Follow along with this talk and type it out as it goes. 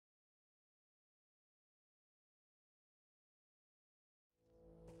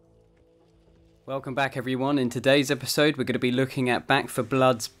Welcome back everyone. In today's episode we're going to be looking at Back 4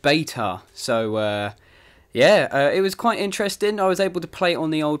 Blood's beta. So it was quite interesting. I was able to play it on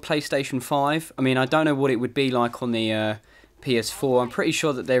the old PlayStation 5. I mean, I don't know what it would be like on the PS4. I'm pretty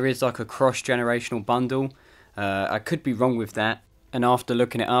sure that there is like a cross-generational bundle. I could be wrong with that. And after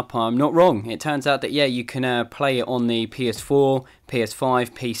looking it up, I'm not wrong. It turns out that, yeah, you can play it on the PS4,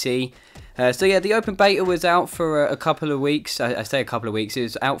 PS5, PC. So yeah, the open beta was out for a couple of weeks. I say a couple of weeks. It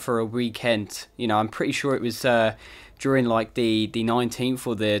was out for a weekend. You know, I'm pretty sure it was during like the 19th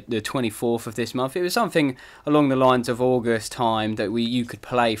or the 24th of this month. It was something along the lines of August time that you could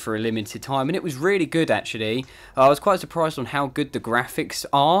play for a limited time, and it was really good actually. I was quite surprised on how good the graphics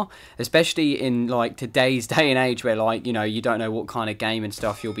are, especially in like today's day and age where, like, you know, you don't know what kind of game and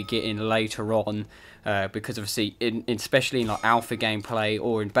stuff you'll be getting later on. Because obviously, especially in like alpha gameplay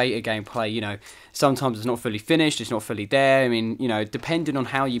or in beta gameplay, you know, sometimes it's not fully finished, it's not fully there. I mean, you know, depending on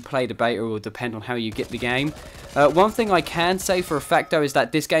how you play the beta will depend on how you get the game. One thing I can say for a fact though is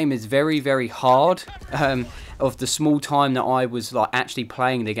that this game is very, very hard. Of the small time that I was like actually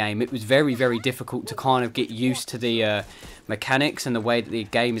playing the game, it was very, very difficult to kind of get used to the mechanics and the way that the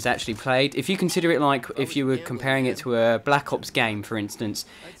game is actually played. If you consider it like if you were comparing it to a Black Ops game, for instance,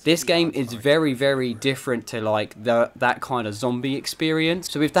 this game is very, very different to like that kind of zombie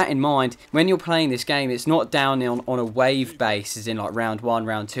experience. So with that in mind, when you're playing this game, it's not down on a wave base as in like round 1,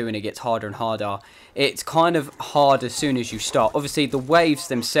 round 2, and it gets harder and harder. It's kind of hard as soon as you start. Obviously the waves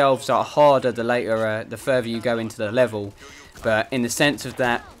themselves are harder the further you go into the level, but in the sense of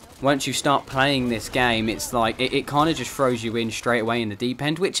that, once you start playing this game, it's like it kind of just throws you in straight away in the deep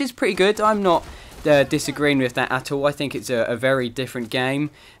end, which is pretty good. I'm not disagreeing with that at all. I think it's a very different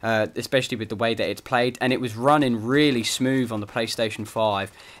game, especially with the way that it's played, and it was running really smooth on the PlayStation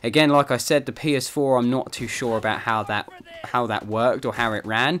 5. Again, like I said, the PS4, I'm not too sure about how that worked or how it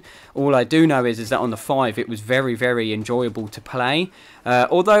ran. All I do know is that on the 5 it was very, very enjoyable to play.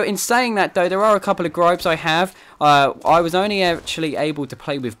 Although in saying that though, there are a couple of gripes I have. I was only actually able to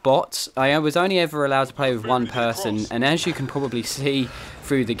play with bots. I was only ever allowed to play with one person, and as you can probably see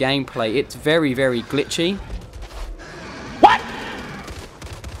through the gameplay, it's very, very glitchy. What?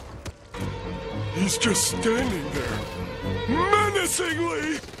 He's just standing there,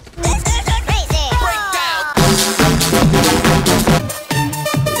 menacingly.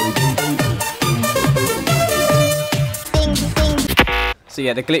 So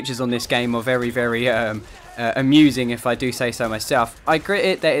yeah, the glitches on this game are very, very amusing, if I do say so myself. I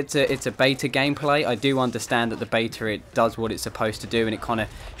agree that it's a beta gameplay. I do understand that the beta, it does what it's supposed to do, and it kind of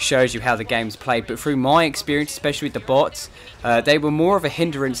shows you how the game's played. But through my experience, especially with the bots, they were more of a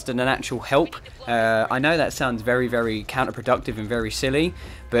hindrance than an actual help. I know that sounds very, very counterproductive and very silly,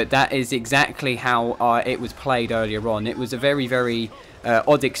 but that is exactly how it was played earlier on. It was a very, very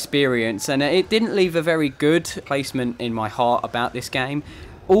odd experience, and it didn't leave a very good placement in my heart about this game.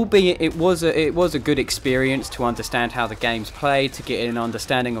 Albeit it was a good experience to understand how the game's played, to get an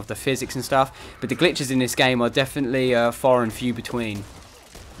understanding of the physics and stuff, but the glitches in this game are definitely far and few between.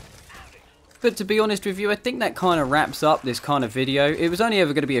 But to be honest with you, I think that kind of wraps up this kind of video. It was only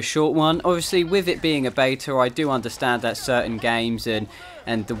ever going to be a short one. Obviously, with it being a beta, I do understand that certain games and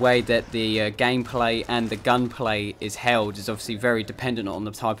the way that the gameplay and the gunplay is held is obviously very dependent on the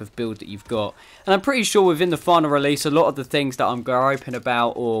type of build that you've got. And I'm pretty sure within the final release, a lot of the things that I'm griping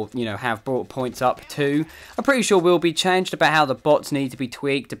about or, you know, have brought points up to, I'm pretty sure will be changed, about how the bots need to be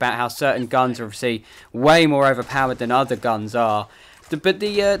tweaked, about how certain guns are obviously way more overpowered than other guns are. But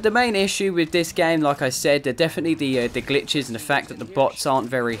the main issue with this game, like I said, are definitely the glitches and the fact that the bots aren't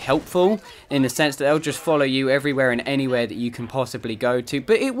very helpful, in the sense that they'll just follow you everywhere and anywhere that you can possibly go to.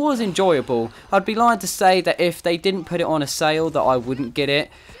 But it was enjoyable. I'd be lying to say that if they didn't put it on a sale that I wouldn't get it.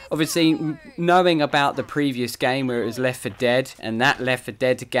 Obviously, knowing about the previous game where it was Left 4 Dead, and that Left 4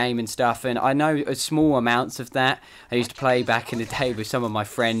 Dead game and stuff, and I know small amounts of that. I used to play back in the day with some of my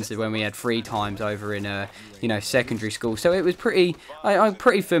friends when we had free times over in, you know, secondary school. So it was I'm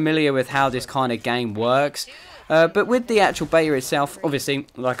pretty familiar with how this kind of game works. But with the actual beta itself, obviously,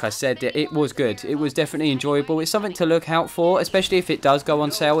 like I said, it was good. It was definitely enjoyable. It's something to look out for, especially if it does go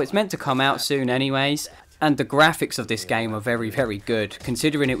on sale. It's meant to come out soon anyways. And the graphics of this game are very, very good.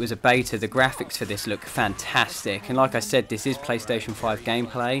 Considering it was a beta, the graphics for this look fantastic. And like I said, this is PlayStation 5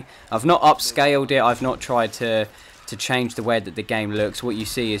 gameplay. I've not upscaled it. I've not tried to change the way that the game looks. What you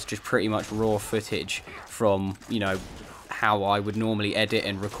see is just pretty much raw footage from, you know, how I would normally edit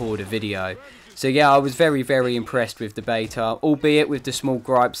and record a video. So yeah, I was very, very impressed with the beta, albeit with the small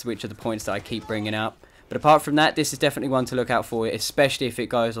gripes, which are the points that I keep bringing up. But apart from that, this is definitely one to look out for, especially if it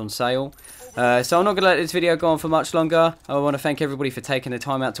goes on sale. So I'm not going to let this video go on for much longer. I want to thank everybody for taking the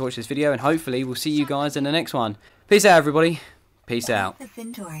time out to watch this video, and hopefully we'll see you guys in the next one. Peace out, everybody. Peace out.